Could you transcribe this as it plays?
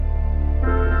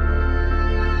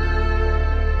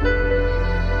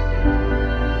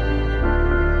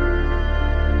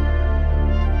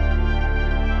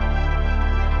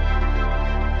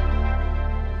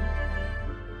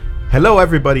Hello,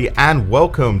 everybody, and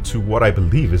welcome to what I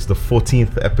believe is the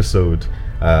 14th episode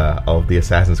of the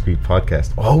Assassin's Creed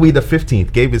podcast. Oh, the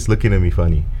 15th. Gabe is looking at me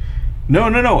funny. No.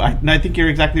 I think you're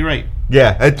exactly right.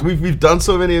 Yeah, we've done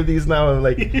so many of these now. I'm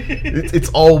like, it's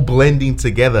all blending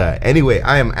together. Anyway,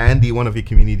 I am Andy, one of your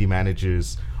community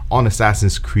managers on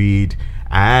Assassin's Creed,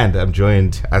 and I'm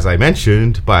joined, as I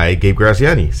mentioned, by Gabe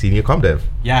Graziani, senior comm dev.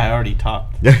 Yeah, I already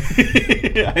talked.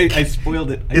 I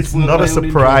spoiled it. It's not a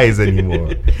surprise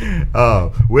anymore.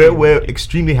 We're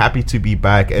extremely happy to be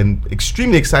back and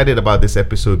extremely excited about this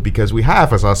episode because we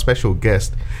have as our special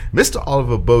guest Mr.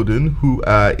 Oliver Bowden, who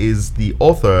is the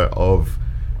author of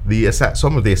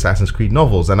some of the Assassin's Creed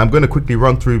novels, and I'm going to quickly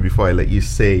run through before I let you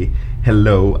say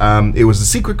hello. It was the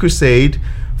Secret Crusade,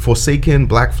 Forsaken,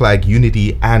 Black Flag,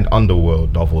 Unity, and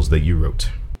Underworld novels that you wrote.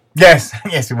 Yes,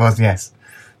 it was. Yes.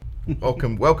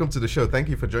 Welcome to the show. Thank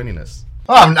you for joining us.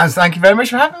 Thank you very much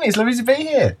for having me. It's lovely to be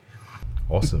here.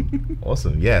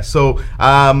 Awesome. Yeah. So,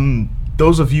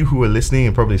 those of you who are listening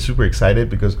are probably super excited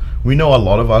because we know a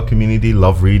lot of our community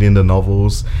love reading the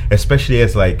novels, especially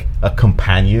as like a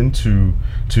companion to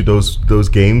those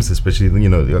games. Especially,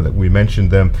 we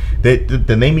mentioned them.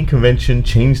 The naming convention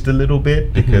changed a little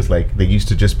bit because like they used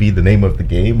to just be the name of the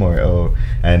game,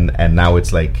 and now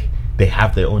it's like they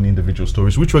have their own individual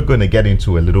stories, which we're going to get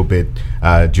into a little bit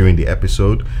during the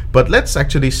episode. But let's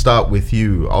actually start with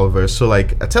you, Oliver. So,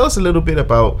 tell us a little bit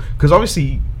about, because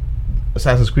obviously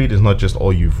Assassin's Creed is not just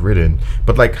all you've written,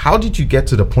 but how did you get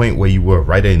to the point where you were a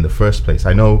writer in the first place?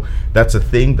 I know that's a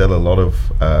thing that a lot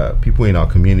of people in our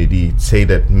community say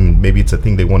that maybe it's a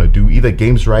thing they want to do, either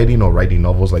games writing or writing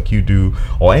novels like you do,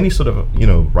 or any sort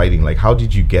of writing. How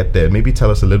did you get there? Maybe tell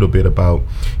us a little bit about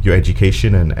your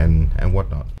education and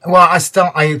whatnot. Well, I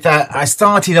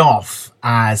started off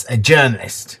as a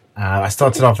journalist. I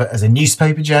started off as a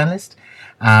newspaper journalist,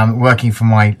 working for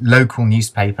my local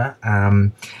newspaper.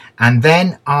 And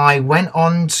then I went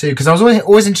on to, because I was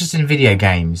always interested in video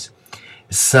games.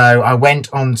 So I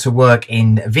went on to work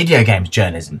in video games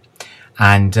journalism.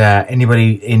 And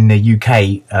anybody in the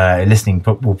UK listening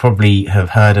will probably have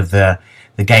heard of the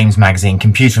games magazine,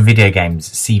 Computer and Video Games,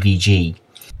 CVG.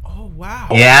 Wow.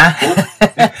 Yeah.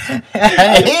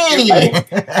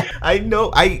 I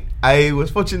know. I was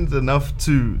fortunate enough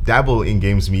to dabble in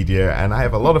games media, and I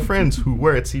have a lot of friends who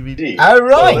were at CVG. Oh,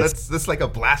 right. So that's like a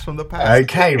blast from the past.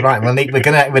 Okay, right. Well,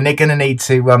 we're gonna need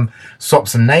to swap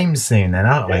some names soon, then,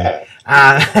 aren't we?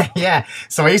 Yeah.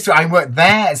 So I worked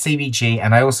there at CVG,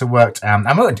 and I also worked.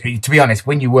 To be honest,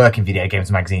 when you work in video games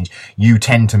magazines, you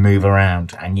tend to move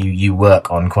around, and you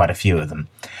work on quite a few of them.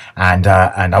 And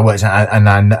I worked and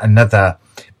another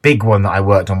big one that I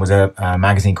worked on was a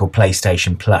magazine called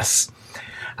PlayStation Plus.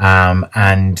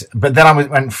 But then I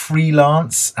went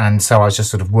freelance, and so I was just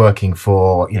sort of working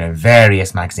for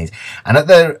various magazines. And at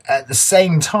the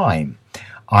same time,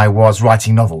 I was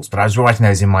writing novels, but I was writing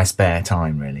those in my spare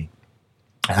time, really.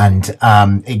 And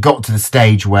it got to the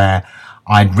stage where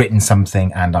I'd written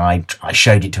something, and I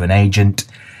showed it to an agent.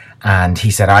 And he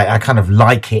said, I kind of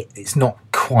like it. It's not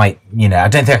quite, I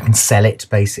don't think I can sell it,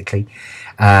 basically.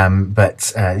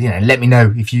 But let me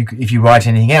know if you write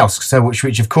anything else. So,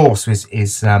 which of course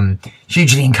is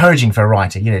hugely encouraging for a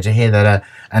writer, to hear that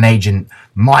an agent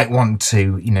might want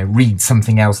to, read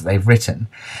something else that they've written.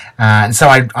 And so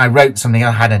I wrote something.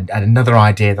 I had another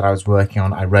idea that I was working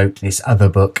on. I wrote this other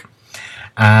book,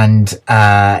 and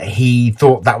he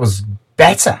thought that was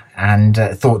better and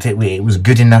thought it was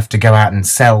good enough to go out and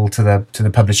sell to the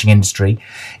publishing industry.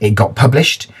 It got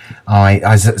published.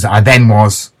 I then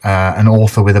was an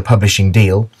author with a publishing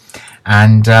deal,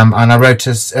 and I wrote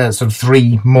sort of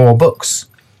 3 more books,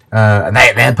 and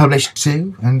they're published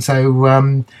too. And so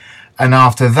and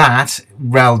after that,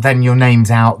 well, then your name's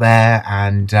out there,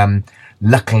 and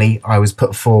luckily I was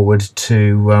put forward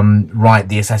to write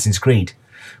the Assassin's Creed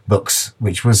books,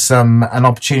 which was an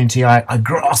opportunity I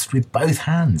grasped with both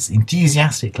hands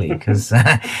enthusiastically because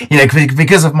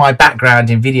because of my background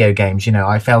in video games,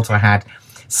 I felt I had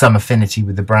some affinity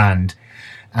with the brand,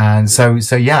 and so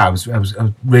yeah, I was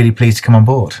really pleased to come on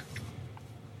board.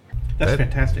 That's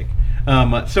fantastic.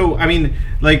 So, I mean,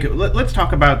 let's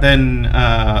talk about then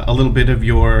a little bit of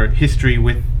your history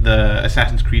with the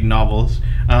Assassin's Creed novels,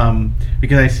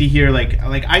 because I see here,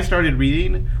 I started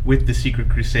reading with the Secret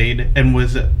Crusade and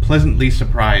was pleasantly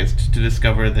surprised to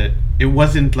discover that it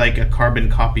wasn't like a carbon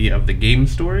copy of the game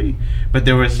story, but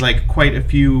there was quite a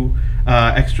few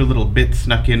extra little bits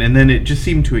snuck in, and then it just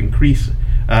seemed to increase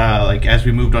as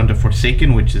we moved on to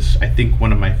Forsaken, which is, I think,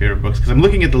 one of my favorite books. Because I'm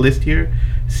looking at the list here: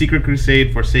 Secret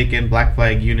Crusade, Forsaken, Black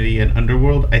Flag, Unity, and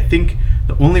Underworld. I think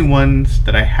the only ones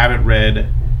that I haven't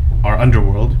read or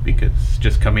Underworld, because it's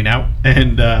just coming out,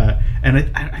 and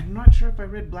I'm not sure if I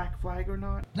read Black Flag or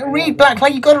not. No, read Black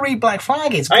Flag. You got to read Black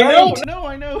Flag. It's great. I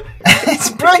know. It's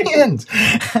brilliant.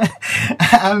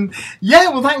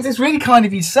 Well, thanks. It's really kind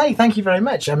of you to say. Thank you very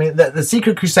much. I mean, the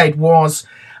Secret Crusade was,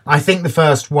 I think, the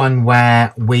first one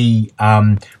where we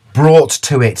brought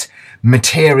to it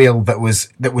material that was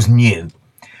new.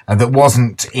 That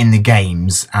wasn't in the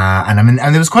games, and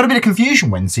there was quite a bit of confusion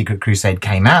when Secret Crusade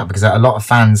came out, because a lot of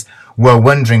fans were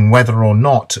wondering whether or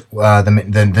not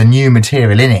the new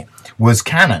material in it was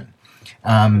canon.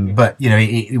 But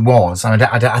it was.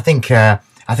 I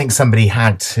think somebody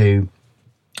had to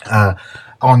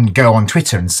go on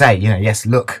Twitter and say, yes,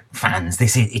 look, fans,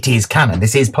 it is canon.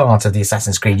 This is part of the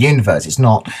Assassin's Creed universe. It's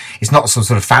not some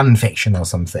sort of fan fiction or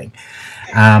something.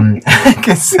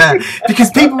 Because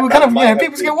people were kind of,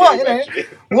 people go, what,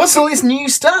 what's all this new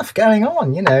stuff going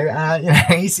on?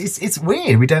 It's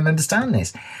weird. We don't understand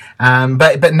this.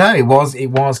 But no, it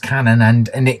was canon,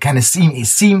 and it kind of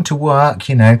seemed to work.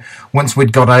 Once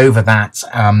we'd got over that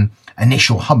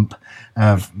initial hump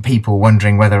of people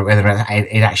wondering whether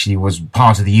it actually was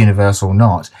part of the universe or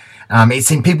not. It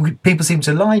seemed people seemed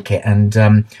to like it,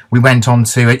 and we went on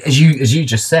to, as you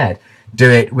just said, do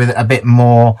it with a bit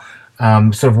more.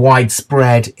 Sort of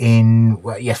widespread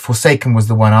Forsaken was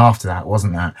the one after that,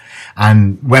 wasn't that?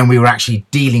 And when we were actually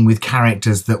dealing with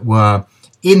characters that were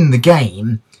in the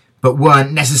game, but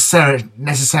weren't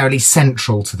necessarily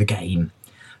central to the game.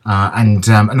 And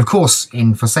of course,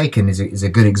 in Forsaken is a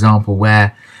good example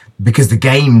where, because the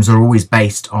games are always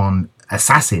based on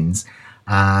assassins,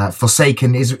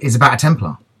 Forsaken is about a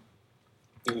Templar.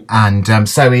 And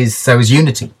so is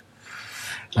Unity.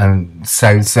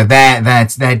 So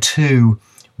they're two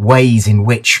ways in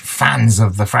which fans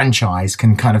of the franchise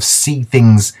can kind of see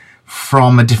things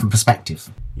from a different perspective.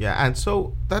 Yeah, and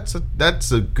so that's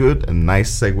a good and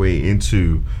nice segue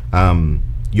into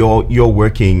your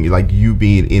working, like you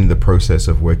being in the process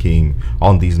of working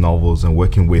on these novels and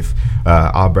working with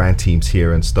our brand teams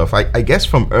here and stuff. I guess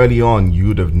from early on you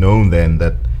would have known then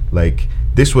that like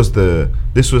this was the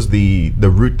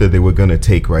route that they were going to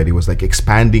take, right? It was like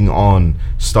expanding on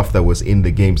stuff that was in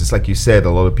the games. It's like you said, a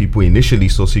lot of people initially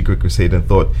saw Secret Crusade and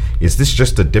thought, is this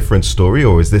just a different story,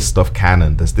 or is this stuff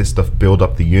canon? Does this stuff build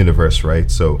up the universe,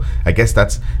 right? So I guess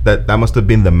that must have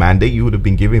been the mandate you would have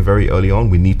been given very early on.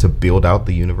 We need to build out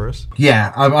the universe.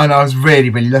 Yeah, I was really,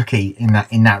 really lucky in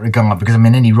that regard, because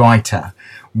any writer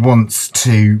wants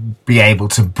to be able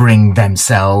to bring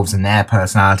themselves and their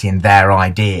personality and their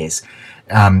ideas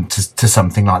to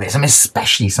something like this.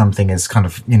 Especially something as kind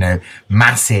of,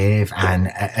 massive and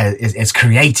as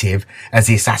creative as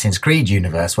the Assassin's Creed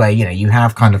universe, where, you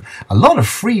have kind of a lot of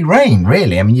free reign,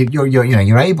 really.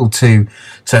 You're able to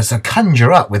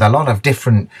conjure up with a lot of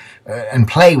different, and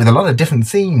play with a lot of different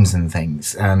themes and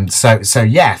things. So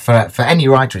yeah, for any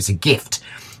writer, it's a gift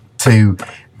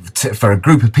for a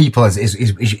group of people,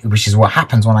 which is what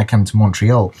happens when I come to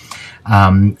Montreal,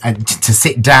 to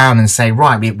sit down and say,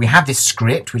 right, we have this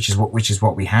script, which is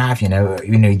what we have.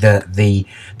 The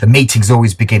meetings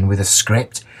always begin with a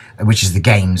script, which is the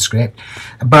game script,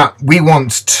 but we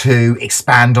want to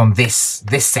expand on this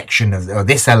section or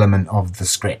this element of the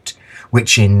script,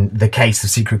 which in the case of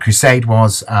Secret Crusade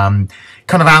was kind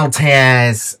of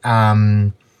Altair's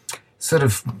sort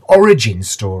of origin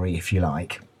story, if you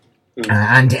like.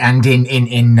 And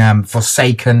in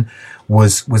Forsaken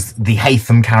was the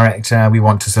Haytham character. We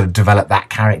want to sort of develop that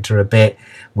character a bit.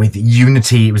 With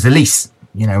Unity, it was Elise.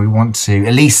 We want to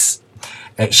Elise.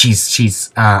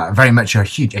 She's very much a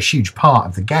huge part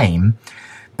of the game,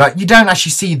 but you don't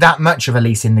actually see that much of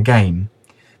Elise in the game.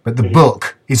 But the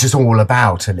book is just all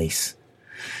about Elise.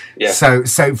 Yeah. So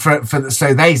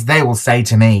they will say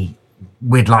to me,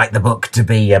 we'd like the book to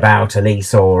be about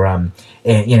Elise, or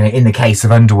in the case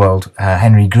of Underworld,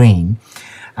 Henry Green,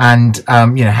 and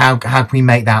how can we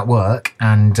make that work?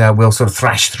 And we'll sort of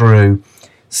thrash through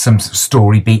some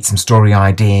story beats, some story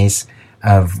ideas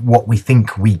of what we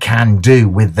think we can do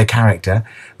with the character.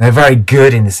 They're very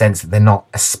good in the sense that they're not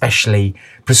especially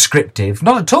prescriptive,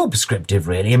 not at all prescriptive,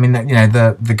 really.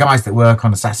 The guys that work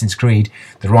on Assassin's Creed,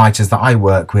 the writers that I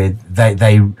work with,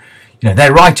 they're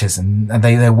writers, and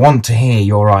they want to hear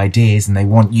your ideas, and they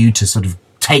want you to sort of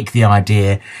take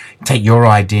your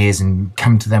ideas and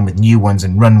come to them with new ones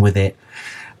and run with it.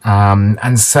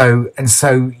 And so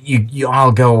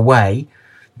I'll go away,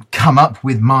 come up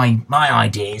with my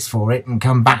ideas for it, and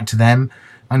come back to them,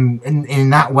 and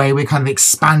in that way we're kind of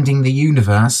expanding the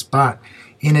universe, but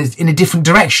in a different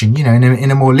direction,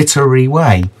 in a more literary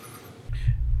way.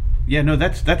 Yeah, no,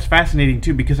 that's fascinating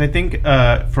too, because I think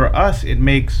for us it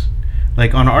makes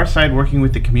like on our side, working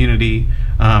with the community,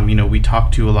 we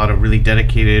talk to a lot of really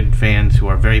dedicated fans who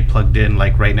are very plugged in.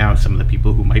 Like right now, some of the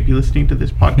people who might be listening to this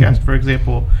podcast, for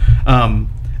example, are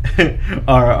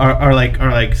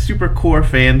like super core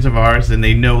fans of ours, and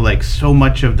they know like so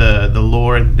much of the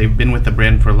lore, and they've been with the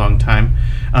brand for a long time,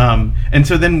 and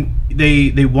so then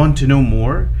they want to know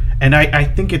more. And I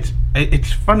think it's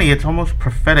funny, it's almost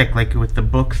prophetic, like with the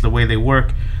books, the way they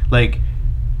work. Like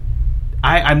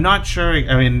I'm not sure.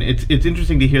 I mean, it's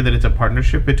interesting to hear that it's a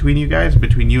partnership between you guys,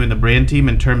 between you and the brand team,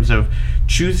 in terms of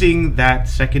choosing that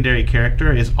secondary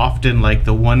character is often like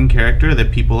the one character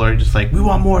that people are just like, we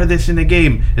want more of this in the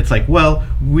game. It's like, well,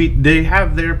 they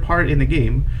have their part in the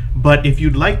game, but if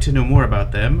you'd like to know more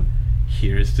about them,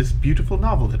 here's this beautiful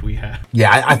novel that we have.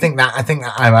 Yeah, I think that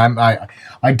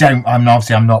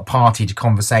I'm not party to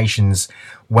conversations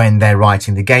when they're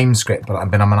writing the game script, but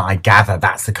I gather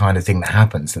that's the kind of thing that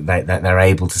happens, that they're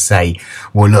able to say,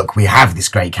 well, look, we have this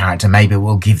great character, maybe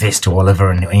we'll give this to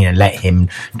Oliver and let him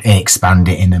expand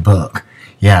it in a book.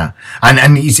 Yeah, and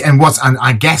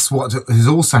I guess what has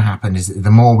also happened is that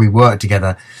the more we work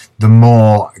together, the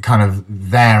more kind of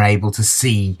they're able to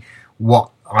see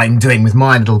what I'm doing with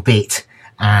my little bit,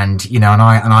 and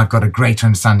I've got a greater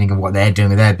understanding of what they're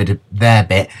doing with their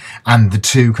bit, and the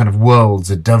two kind of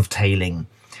worlds are dovetailing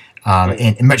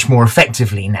in much more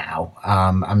effectively now.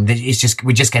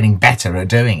 We're just getting better at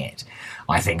doing it.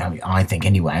 I think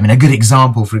anyway. I mean, a good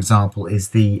example, for example, is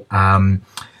the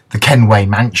Kenway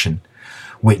Mansion,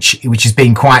 which has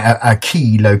been quite a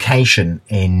key location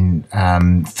in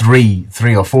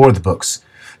three or four of the books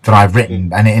that I've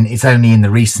written, and it's only in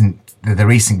the recent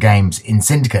games in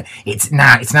Syndicate. It's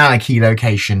now a key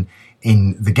location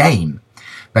in the game.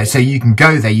 But so you can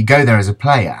go there. You go there as a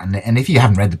player, and if you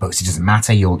haven't read the books, it doesn't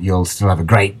matter. You'll still have a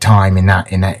great time in that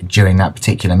during that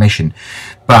particular mission.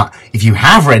 But if you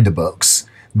have read the books,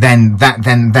 then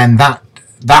that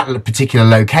particular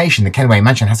location, the Kenway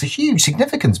Mansion, has a huge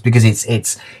significance, because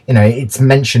it's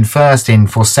mentioned first in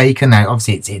Forsaken. Now,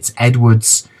 obviously, it's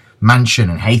Edward's mansion,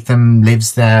 and Haytham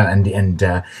lives there, and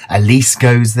Elise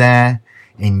goes there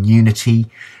in Unity.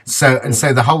 So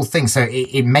the whole thing. So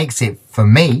it makes it, for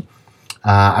me.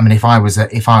 I mean, if I was a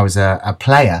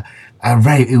player,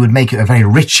 it would make it a very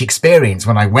rich experience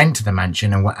when I went to the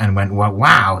mansion and went, well,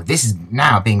 wow, this is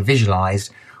now being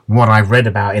visualized, what I've read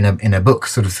about in a book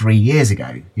sort of 3 years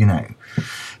ago,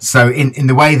 So in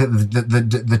the way that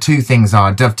the two things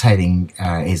are dovetailing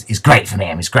is great for me. I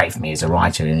mean, it's great for me as a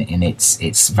writer, and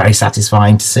it's very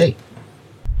satisfying to see.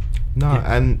 No,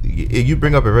 and you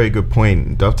bring up a very good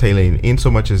point, dovetailing, in so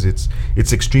much as it's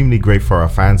extremely great for our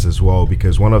fans as well,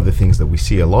 because one of the things that we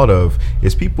see a lot of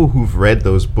is people who've read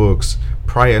those books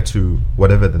prior to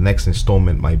whatever the next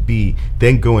installment might be,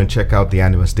 then go and check out the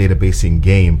Animus database in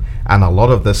game, and a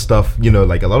lot of the stuff,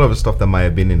 like a lot of the stuff that might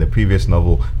have been in the previous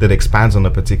novel that expands on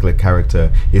a particular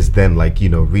character is then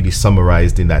really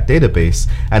summarized in that database,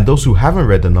 and those who haven't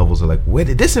read the novels are like, where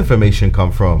did this information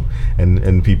come from?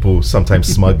 And people sometimes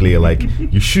smugly are like,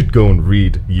 you should go and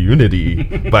read Unity,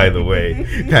 by the way,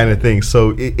 kind of thing.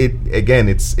 So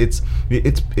it's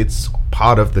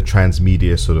part of the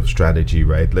transmedia sort of strategy,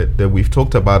 right? That we've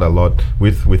talked about a lot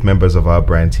with members of our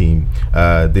brand team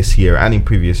this year and in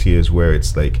previous years, where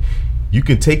it's like you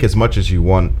can take as much as you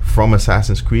want from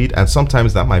Assassin's Creed, and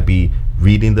sometimes that might be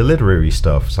reading the literary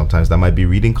stuff, sometimes that might be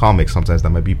reading comics, sometimes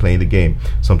that might be playing the game,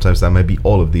 sometimes that might be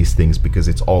all of these things, because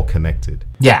it's all connected.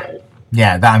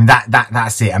 Yeah,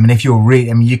 that's it. I mean, if you're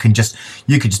you could just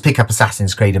pick up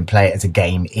Assassin's Creed and play it as a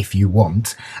game if you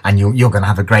want, and you're going to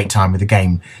have a great time with the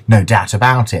game, no doubt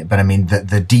about it. But I mean,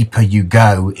 the deeper you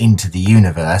go into the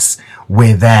universe,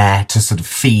 we're there to sort of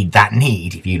feed that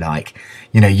need, if you like.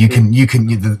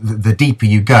 The deeper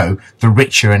you go, the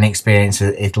richer an experience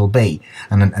it'll be,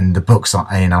 and the books,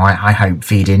 I hope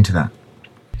feed into that.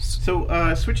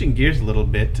 So, switching gears a little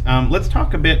bit, let's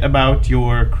talk a bit about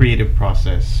your creative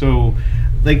process. So,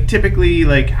 typically,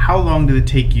 how long did it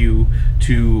take you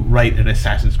to write an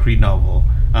Assassin's Creed novel?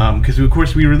 Because, of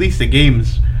course, we release the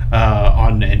games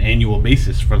on an annual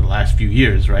basis for the last few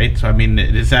years, right? So, I mean,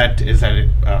 is that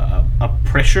a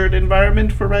pressured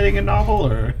environment for writing a novel,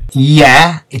 or?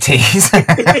 Yeah, it is.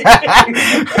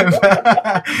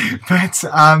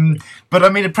 But I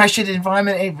mean, a pressured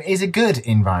environment is a good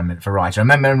environment for a writer. I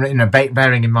remember,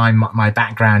 bearing in mind my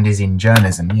background is in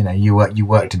journalism. You work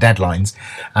to deadlines,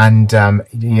 and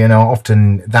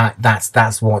often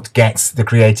that's what gets the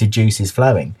creative juices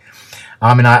flowing.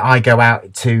 I mean, I go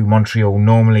out to Montreal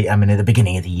normally. I mean, at the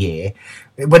beginning of the year,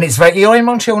 when it's you're in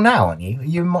Montreal now, aren't you?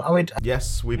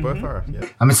 Yes, we both are. Yeah.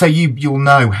 I mean, so you'll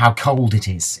know how cold it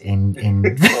is in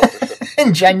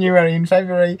in January and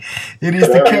February. It is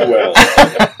Very the well.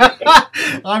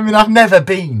 I mean, I've never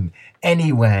been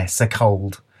anywhere so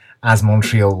cold as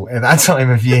Montreal at that time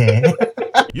of year.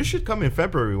 You should come in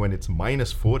February when it's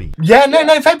minus 40. Yeah,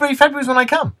 no, February's when I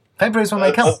come. February's when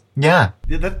I come. Yeah.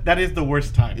 That is the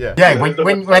worst time. Yeah,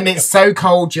 when it's so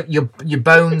cold, your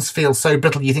bones feel so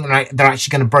brittle, you think they're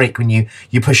actually going to break when you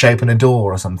push open a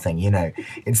door or something, you know.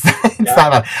 It's that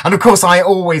bad. And of course, I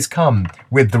always come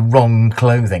with the wrong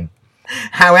clothing.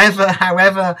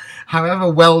 However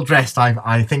well dressed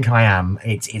I think I am,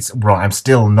 it's right. I'm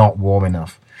still not warm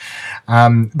enough.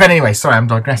 But anyway, sorry, I'm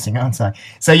digressing, aren't I?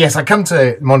 So yes, I come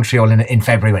to Montreal in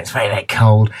February when it's very, very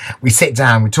cold. We sit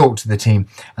down, we talk to the team,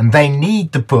 and they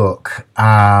need the book.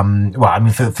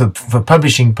 For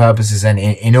publishing purposes, and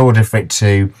in order for it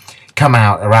to come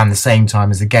out around the same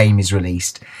time as the game is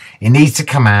released, it needs to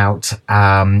come out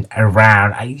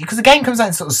around, because the game comes out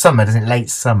in sort of summer, doesn't it? Late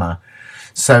summer.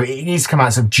 So it needs to come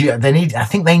out. I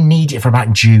think they need it for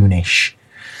about June-ish.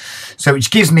 So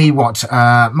which gives me March,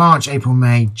 April,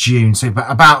 May, June. So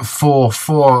about four,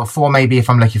 maybe if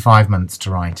I'm lucky, 5 months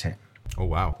to write it. Oh,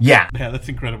 wow. Yeah. Yeah, that's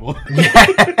incredible.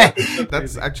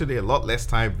 That's actually a lot less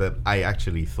time than I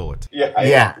actually thought.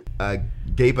 Yeah.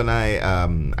 Gabe and I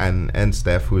and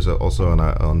Steph, who's also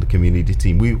on the community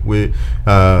team, we're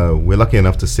lucky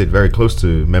enough to sit very close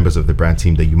to members of the brand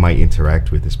team that you might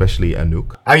interact with, especially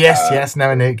Anouk. Oh yes,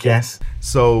 Anouk, yes.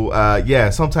 So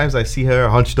sometimes I see her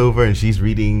hunched over and she's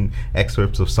reading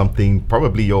excerpts of something,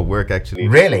 probably your work actually.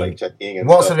 Really? Like checking and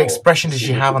What stuff, sort of expression does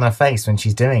she have on her face when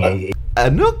she's doing it?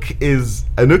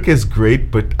 Anouk is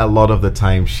great, but a lot of the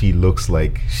time she looks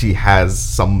like she has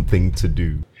something to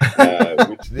do.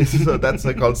 So that's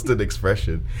a constant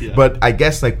expression. Yeah. But I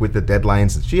guess like with the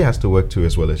deadlines that she has to work to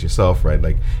as well as yourself, right?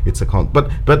 Like it's but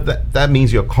that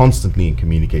means you're constantly in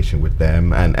communication with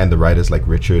them and the writers like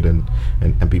Richard and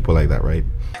people like that, right?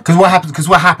 Because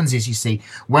what happens is, you see,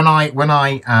 when I'm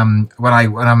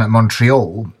at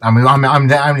Montreal, I mean,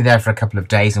 I'm only there for a couple of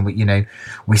days, and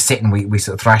we sit and we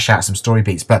sort of thrash out some story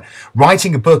beats. But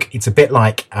writing a book, it's a bit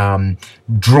like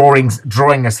drawing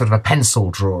a sort of a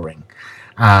pencil drawing,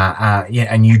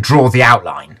 and you draw the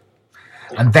outline,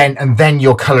 and then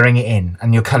you're colouring it in,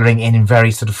 and you're colouring it in very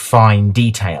sort of fine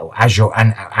detail as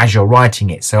you're writing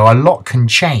it. So a lot can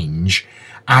change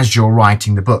as you're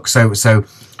writing the book. So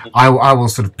I will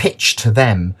sort of pitch to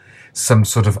them some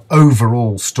sort of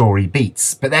overall story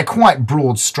beats, but they're quite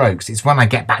broad strokes. It's when I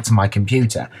get back to my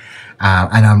computer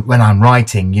when I'm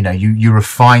writing, you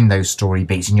refine those story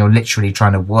beats, and you're literally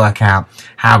trying to work out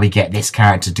how we get this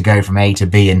character to go from A to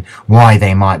B and why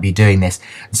they might be doing this.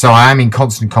 So I am in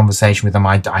constant conversation with them.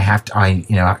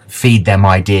 I feed them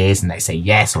ideas, and they say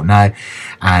yes or no.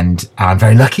 And I'm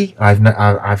very lucky. I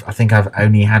think I've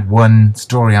only had one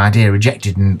story idea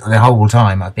rejected in the whole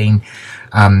time I've been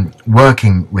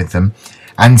working with them.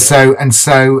 And so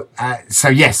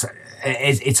yes,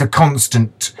 it's a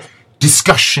constant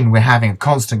discussion we're having, a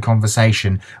constant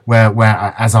conversation where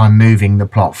as I'm moving the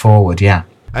plot forward. Yeah.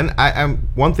 And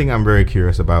one thing I'm very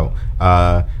curious about,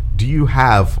 do you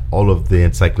have all of the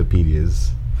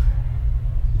encyclopedias?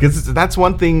 Because that's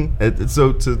one thing.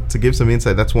 So to give some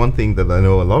insight, that's one thing that I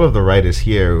know a lot of the writers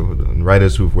here,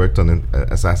 writers who've worked on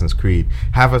Assassin's Creed,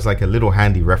 have as like a little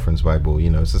handy reference Bible.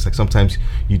 It's just like sometimes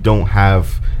you don't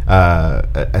have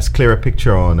as clear a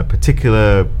picture on a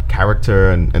particular character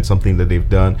and something that they've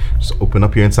done. Just open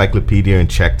up your encyclopedia and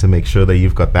check to make sure that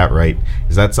you've got that right.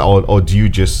 Is that all, or do you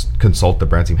just consult the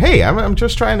brand team? Hey, I'm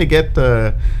just trying to get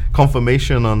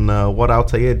confirmation on what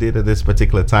Altair did at this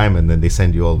particular time, and then they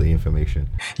send you all the information.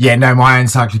 Yeah, no, my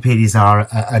encyclopedias are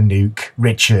Anouk,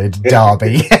 Richard,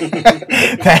 Darby.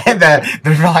 They're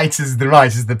the writers,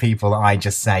 the people that I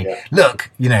just say,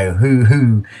 look,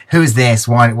 who is this?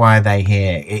 Why are they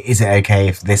here? Is it okay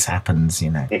if this happens?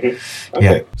 Okay.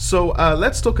 Yeah. So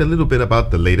let's talk a little bit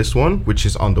about the latest one, which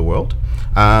is Underworld.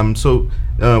 So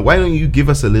why don't you give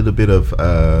us a little bit of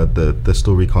the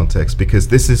story context, because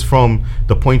this is from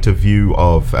the point of view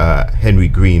of Henry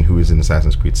Green, who is in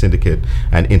Assassin's Creed Syndicate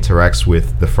and interacts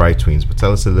with the Fry Twins. But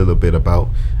tell us a little bit about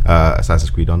Assassin's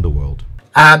Creed Underworld.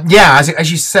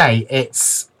 As you say,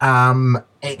 it's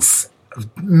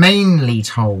mainly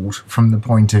told from the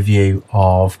point of view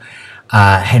of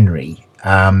Henry,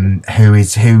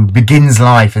 who begins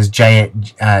life as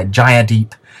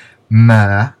Jayadeep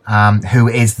Mir, who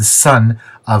is the son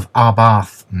of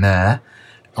Arbath Mir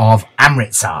of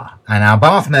Amritsar. And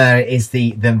Arbath Mir is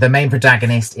the main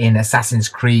protagonist in Assassin's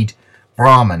Creed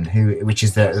Brahman, which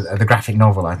is the graphic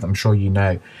novel I'm sure you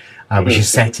know, which is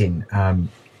set in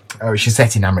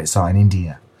Amritsar in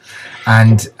India.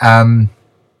 And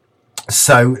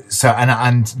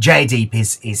and Jaideep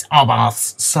is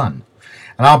Arbath's son.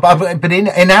 But in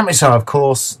Amritsar, of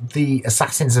course, the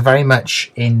assassins are very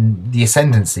much in the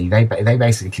ascendancy. They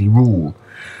basically rule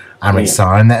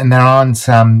Amritsar, and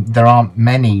there aren't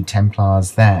many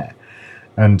Templars there,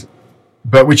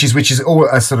 but which is all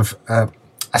a sort of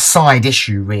a side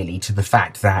issue really to the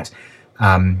fact that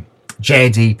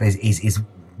Jaideep is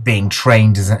being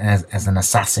trained as an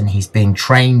assassin. He's being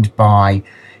trained by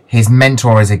his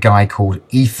mentor, is a guy called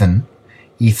Ethan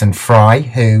Fry,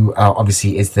 who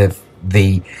obviously is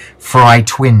the Fry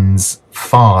twins'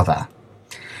 father.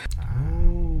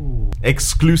 Oh.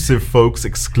 Exclusive, folks,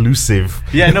 exclusive.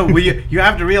 Yeah, no, you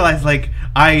have to realize, like,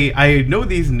 I know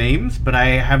these names, but I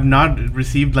have not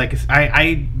received, like,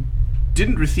 I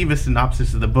didn't receive a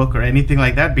synopsis of the book or anything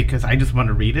like that because I just want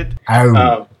to read it.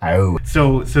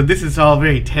 So this is all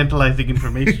very tantalizing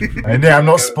information. I'm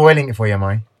not spoiling it for you, am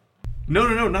I? No,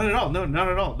 not at all. No, not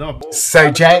at all. No.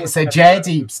 So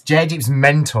Jaideep's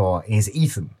mentor is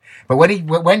Ethan. But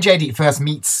when Jaideep first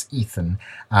meets Ethan,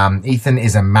 Ethan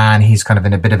is a man. He's kind of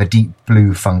in a bit of a deep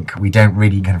blue funk. We don't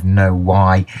really kind of know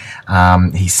why.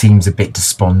 He seems a bit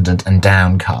despondent and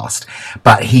downcast.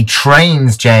 But he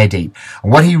trains Jaideep.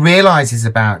 And what he realizes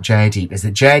about Jaideep is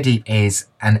that Jaideep is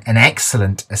an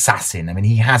excellent assassin. I mean,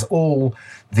 he has all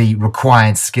the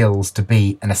required skills to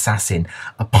be an assassin.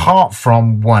 Apart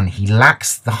from one, he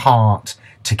lacks the heart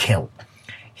to kill.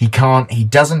 He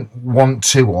doesn't want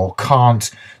to or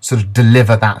can't sort of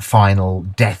deliver that final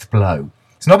death blow.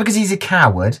 It's not because he's a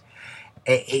coward.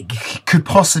 It could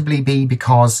possibly be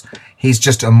because he's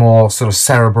just a more sort of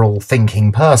cerebral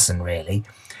thinking person, really,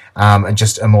 and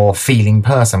just a more feeling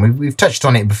person. We've touched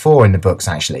on it before in the books,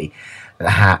 actually.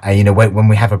 When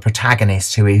we have a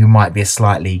protagonist who might be a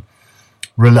slightly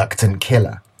reluctant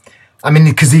killer. I mean,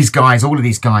 because all of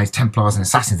these guys, Templars and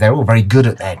Assassins, they're all very good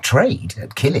at their trade,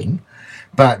 at killing.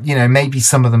 But, maybe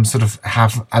some of them sort of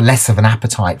have a less of an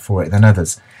appetite for it than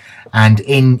others. And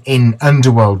in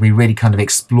Underworld, we really kind of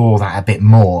explore that a bit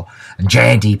more. And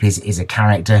Jaideep is a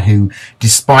character who,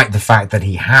 despite the fact that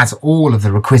he has all of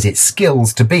the requisite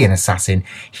skills to be an assassin,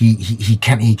 he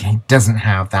doesn't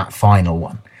have that final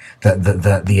one,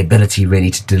 the ability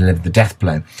really to deliver the death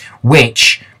blow,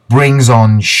 which brings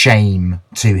on shame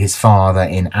to his father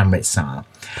in Amritsar.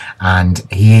 And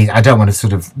I don't want to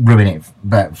sort of ruin it,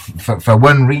 but for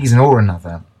one reason or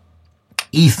another,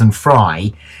 Ethan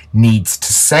Fry needs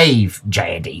to save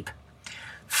Jaideep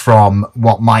from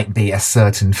what might be a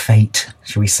certain fate,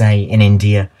 shall we say, in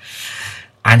India.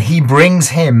 And he brings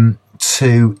him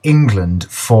to England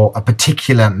for a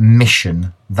particular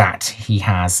mission that he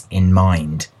has in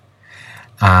mind.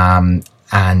 That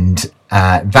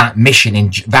mission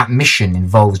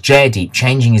involves Jaideep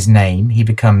changing his name. He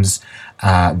becomes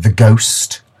the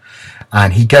Ghost,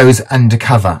 and he goes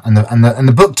undercover. And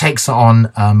the book takes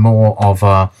on more of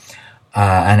an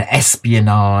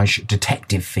espionage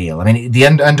detective feel. I mean, the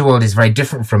Underworld is very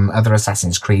different from other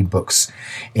Assassin's Creed books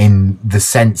in the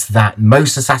sense that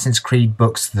most Assassin's Creed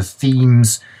books, the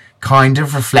themes kind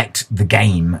of reflect the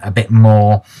game a bit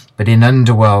more. But in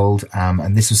Underworld,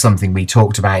 and this was something we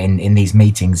talked about in these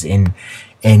meetings in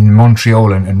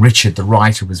Montreal, and Richard, the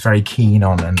writer, was very keen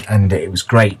on, and it was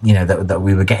great, that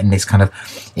we were getting this kind of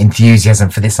enthusiasm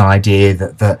for this idea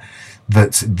that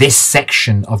this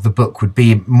section of the book would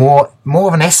be more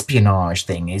of an espionage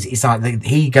thing. It's like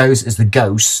he goes as the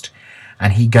Ghost,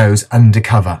 and he goes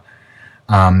undercover.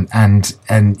 And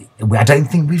I don't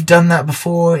think we've done that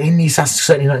before in the Assassin's,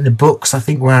 certainly not in the books. I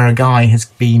think where a guy has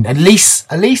been, at least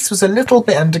was a little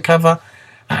bit undercover,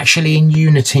 actually, in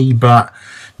Unity, but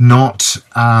not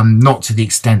to the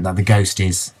extent that the Ghost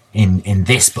is in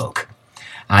this book.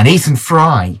 And Ethan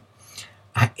Fry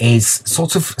is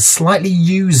sort of slightly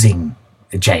using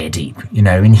Jaideep,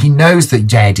 and he knows that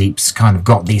Jaideep's kind of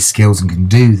got these skills and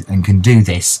can do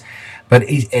this. But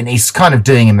he's kind of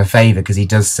doing him a favour because he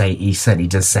certainly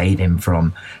does save him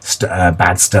from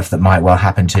bad stuff that might well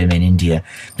happen to him in India.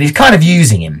 But he's kind of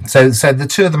using him. So the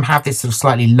two of them have this sort of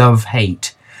slightly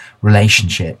love-hate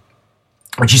relationship,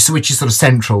 which is sort of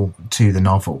central to the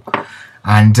novel.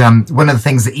 And one of the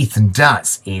things that Ethan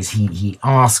does is he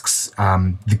asks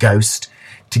the Ghost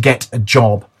to get a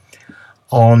job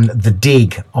on the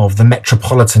dig of the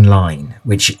Metropolitan Line,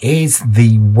 which is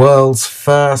the world's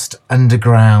first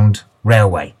underground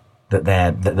railway that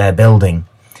they're building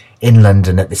in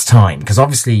London at this time. Because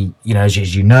obviously,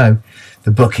 as you know,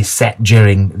 the book is set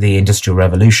during the Industrial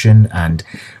Revolution, and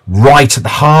right at the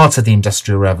heart of the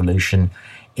Industrial Revolution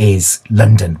is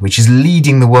London, which is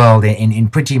leading the world in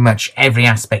pretty much every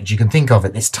aspect you can think of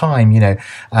at this time.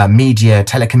 Media,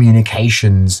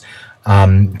 telecommunications,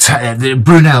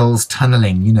 Brunel's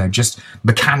tunneling, you know, just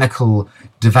mechanical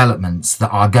developments that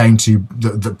are going to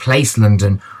that place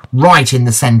London right in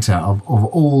the centre of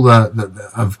all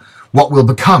of what will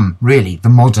become really the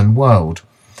modern world.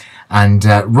 And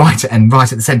right at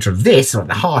the centre of this, or at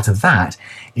the heart of that,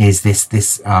 is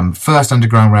this first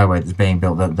underground railway that's being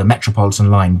built, the Metropolitan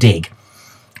Line dig,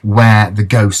 where the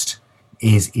Ghost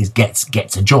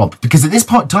gets a job. Because at this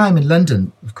point in time in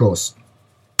London, of course,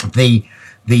 the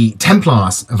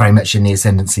Templars are very much in the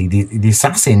ascendancy. The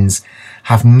assassins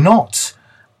have not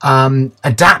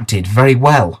adapted very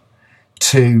well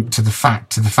to the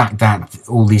fact that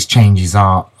all these changes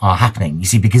are happening. You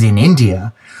see, because in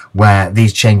India, where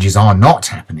these changes are not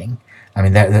happening, I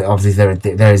mean, obviously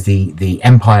there is the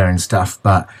empire and stuff,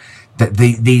 but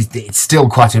it's still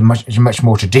quite a much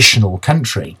more traditional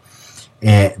country.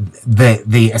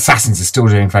 The assassins are still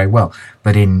doing very well,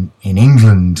 but in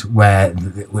England,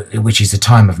 which is a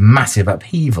time of massive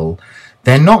upheaval,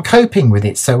 they're not coping with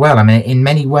it so well. I mean, in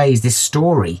many ways, the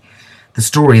story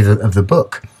of the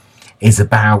book is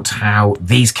about how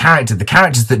the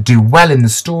characters that do well in the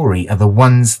story are the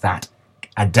ones that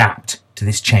adapt to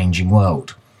this changing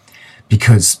world,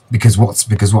 because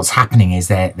what's happening is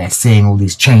they're seeing all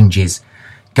these changes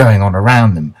going on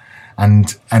around them,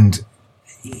 and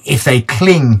if they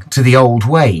cling to the old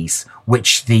ways,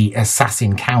 which the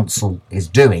Assassin Council is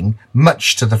doing,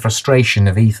 much to the frustration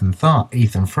of Ethan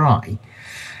Frye,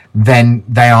 then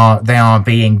they are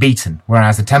being beaten,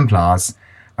 whereas the Templars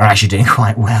are actually doing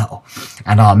quite well.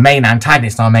 And our main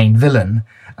antagonist, our main villain,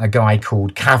 a guy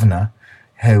called Kavanagh,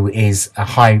 who is a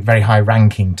very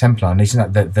high-ranking Templar, and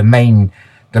the main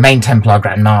Templar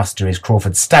Grand Master is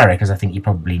Crawford Starrick, as I think you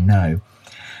probably know,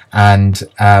 and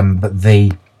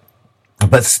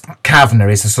but Kavanagh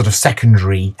is a sort of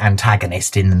secondary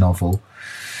antagonist in the novel,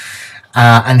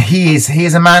 and he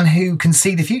is a man who can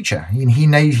see the future. He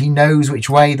knows which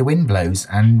way the wind blows,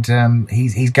 and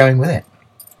he's going with it.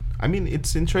 I mean,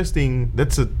 it's interesting.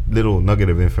 That's a little nugget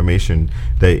of information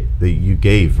that you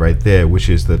gave right there, which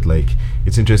is that, like,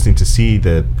 it's interesting to see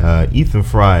that Ethan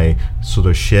Frye sort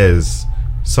of shares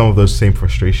some of those same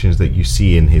frustrations that you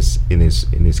see in his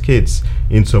kids,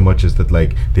 in so much as that,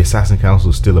 like, the Assassin Council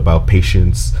is still about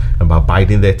patience, about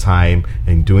biding their time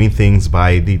and doing things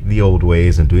by the old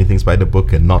ways and doing things by the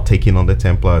book and not taking on the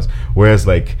Templars, whereas,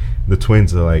 like, the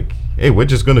twins are like, hey, we're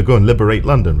just going to go and liberate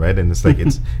London, right? And it's like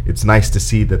it's nice to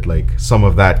see that, like, some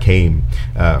of that came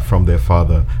from their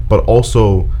father, but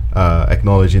also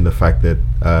acknowledging the fact that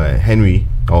Henry,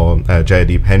 or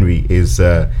Jaydeep Henry, is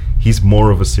he's more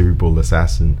of a cerebral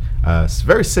assassin,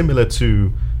 very similar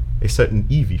to a certain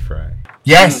Evie Frye.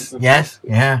 Yes,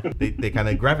 yeah. They kind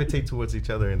of gravitate towards each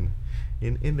other in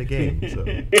the game. So.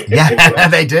 Yeah,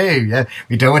 they do. Yeah,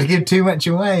 we don't want to give too much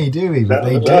away, do we? But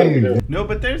they do. No,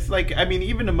 but there's, like, I mean,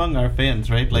 even among our fans,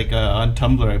 right? Like on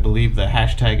Tumblr, I believe the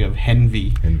hashtag of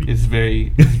Henvy is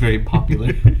very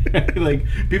popular. Like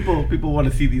people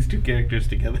want to see these two characters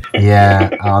together.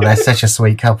 Yeah. Oh, they're such a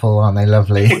sweet couple, aren't they?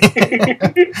 Lovely.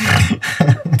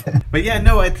 But yeah,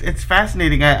 no, it's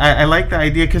fascinating. I like the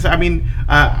idea because, I mean,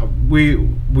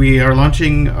 we are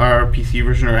launching our PC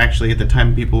version, or actually at the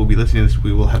time people will be listening to this,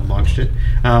 we will have launched it.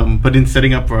 But in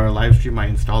setting up for our live stream, I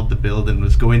installed the build and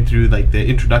was going through, like, the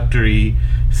introductory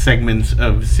segments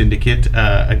of Syndicate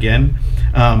again.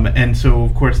 And so,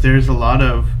 of course, there's a lot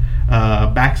of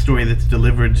backstory that's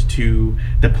delivered to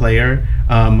the player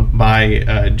by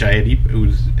Jaydeep,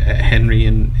 who's Henry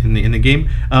in the game,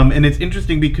 and it's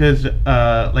interesting because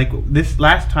like this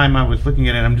last time I was looking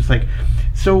at it, I'm just like,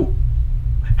 so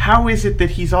how is it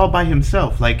that he's all by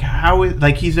himself? Like,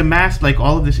 he's amassed, like,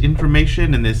 all of this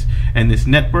information and this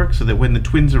network, so that when the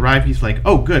twins arrive, he's like,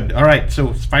 oh, good, all right,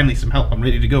 so it's finally some help, I'm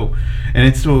ready to go. And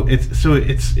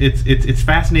it's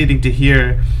fascinating to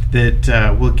hear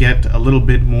that we'll get a little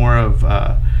bit more of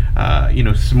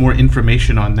some more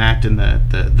information on that and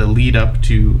the lead up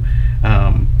to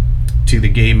the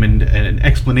game, and an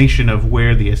explanation of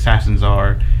where the assassins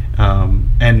are.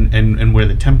 And where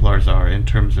the Templars are in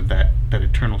terms of that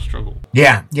eternal struggle.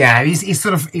 Yeah. He's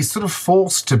sort of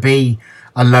forced to be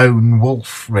a lone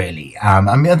wolf, really.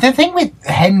 I mean, the thing with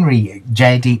Henry,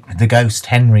 Jaydeep, the Ghost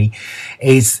Henry,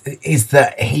 is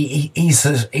that he's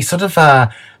sort of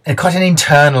quite an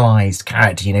internalized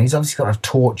character. You know, he's obviously got a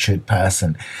tortured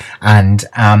person, and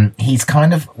he's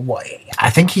kind of,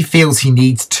 I think he feels he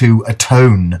needs to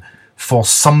atone for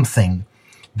something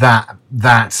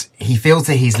that he feels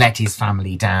that he's let his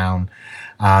family down.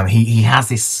 He has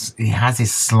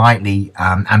this slightly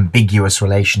ambiguous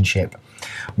relationship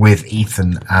with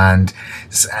Ethan, and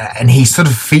he sort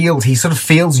of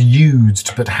feels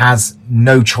used, but has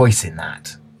no choice in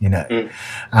that. you know.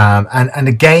 And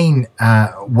again,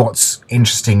 what's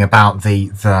interesting about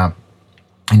the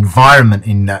environment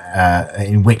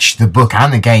in which the book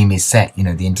and the game is set, you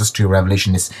know, the Industrial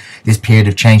Revolution, this period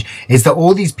of change, is that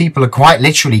all these people are quite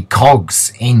literally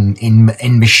cogs in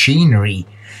machinery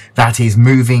that is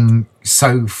moving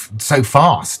so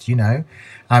fast, you know.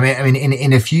 I mean,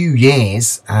 in a few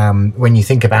years, when you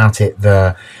think about it,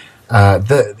 the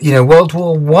you know, World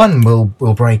War I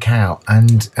will break out,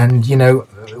 and you know,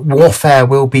 warfare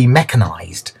will be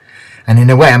mechanized. And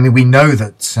in a way, I mean, we know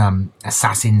that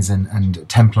assassins and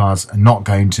Templars are not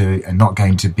going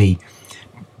to be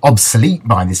obsolete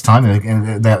by this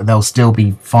time. They'll still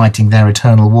be fighting their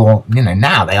eternal war. You know,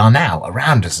 they are now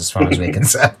around us as far as we're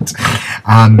concerned.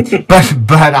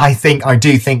 But I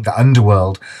do think that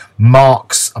Underworld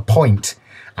marks a point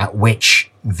at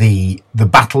which the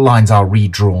battle lines are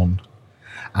redrawn.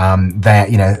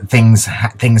 You know, things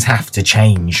have to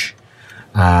change.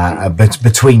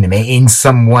 Between them in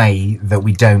some way that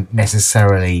we don't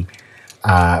necessarily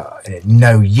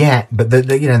know yet, but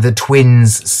you know, the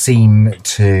twins seem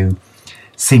to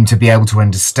be able to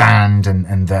understand,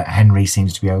 and that Henry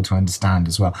seems to be able to understand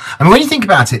as well. I mean, when you think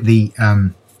about it, the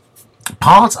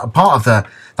part of the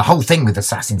whole thing with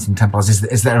Assassins and Templars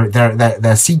is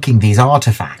they're seeking these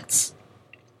artifacts,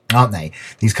 aren't they?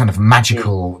 These kind of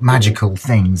magical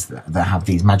things that have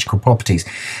these magical properties,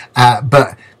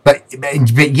 but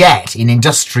yet in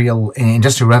industrial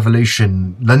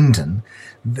revolution London,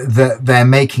 they're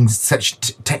making such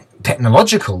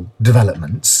technological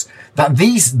developments that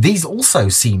these also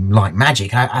seem like magic.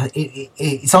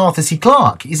 It's Arthur C.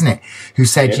 Clarke, isn't it, who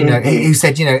said you know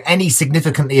any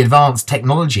significantly advanced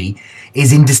technology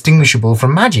is indistinguishable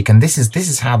from magic, and this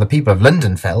is how the people of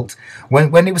London felt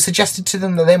when it was suggested to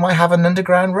them that they might have an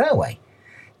underground railway.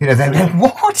 You know, they're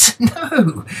what?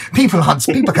 No, people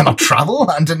cannot travel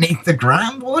underneath the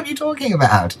ground. What are you talking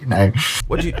about? You know,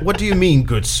 what do you mean,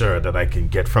 good sir, that I can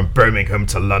get from Birmingham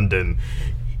to London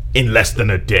in less than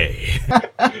a day?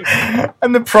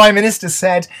 And the Prime Minister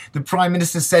said,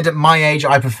 at my age,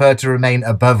 I prefer to remain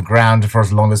above ground for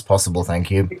as long as possible. Thank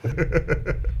you.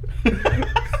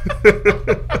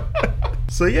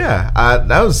 So yeah,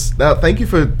 thank you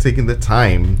for taking the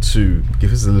time to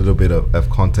give us a little bit of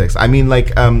context. I mean,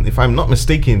 like, if I'm not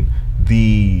mistaken,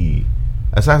 the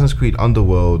Assassin's Creed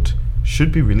Underworld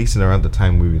should be releasing around the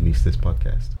time we release this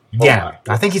podcast. Yeah,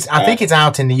 I think it's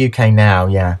out in the UK now.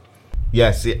 Yeah.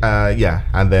 Yes. Yeah,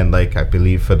 and then, like, I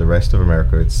believe for the rest of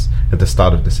America, it's at the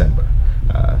start of December.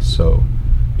 So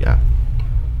yeah.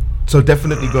 So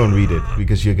definitely go and read it,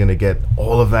 because you're gonna get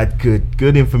all of that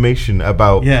good information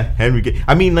about Henry.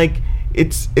 I mean, like,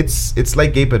 it's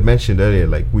like Gabe had mentioned earlier.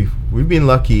 Like, we've been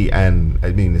lucky, and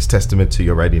I mean, it's testament to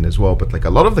your writing as well. But like, a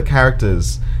lot of the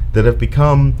characters that have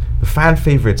become the fan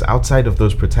favorites outside of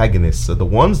those protagonists are the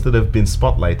ones that have been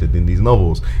spotlighted in these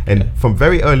novels. And from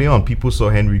very early on, people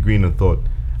saw Henry Green and thought,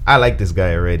 I like this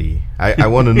guy already. I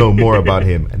want to know more about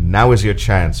him. And now is your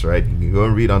chance, right? You can go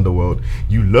and read Underworld.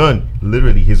 You learn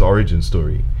literally his origin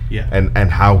story. Yeah.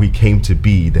 And how he came to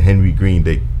be the Henry Green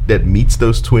that meets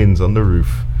those twins on the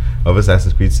roof of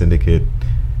Assassin's Creed Syndicate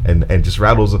and just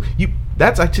rattles.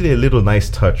 That's actually a little nice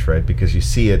touch, right? Because you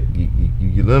see it,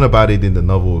 you learn about it in the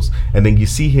novels, and then you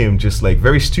see him just like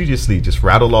very studiously just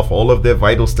rattle off all of their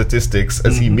vital statistics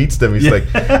as he meets them. He's like,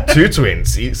 2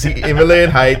 twins, you see Himalayan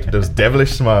height, those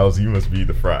devilish smiles, you must be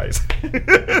the fries.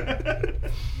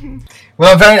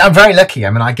 Well, I'm very lucky.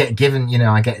 I mean, I get given.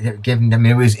 I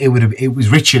mean, it was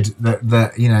Richard that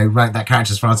wrote that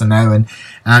character, as far as I know, and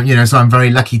so I'm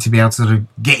very lucky to be able to sort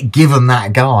of get given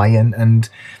that guy and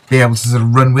be able to sort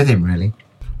of run with him, really.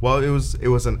 Well, it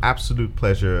was an absolute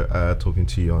pleasure talking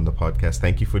to you on the podcast.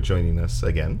 Thank you for joining us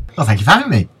again. Well, thank you for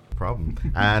having me. No problem.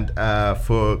 And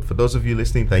for those of you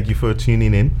listening, thank you for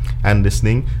tuning in and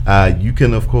listening. You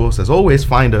can, of course, as always,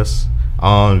 find us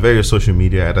on various social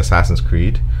media at Assassin's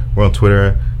Creed. We're on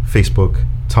Twitter, Facebook,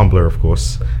 Tumblr, of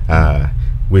course.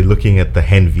 We're looking at the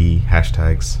HenV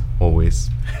hashtags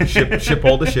always. Ship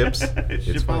all the ships.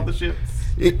 Ship all the ships.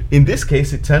 In this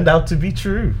case, it turned out to be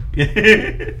true.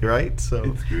 Right? So,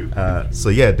 it's true. So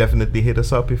yeah, definitely hit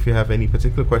us up if you have any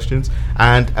particular questions.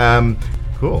 And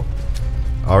cool.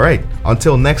 All right.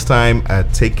 Until next time,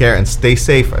 take care and stay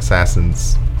safe,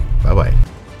 Assassins. Bye-bye.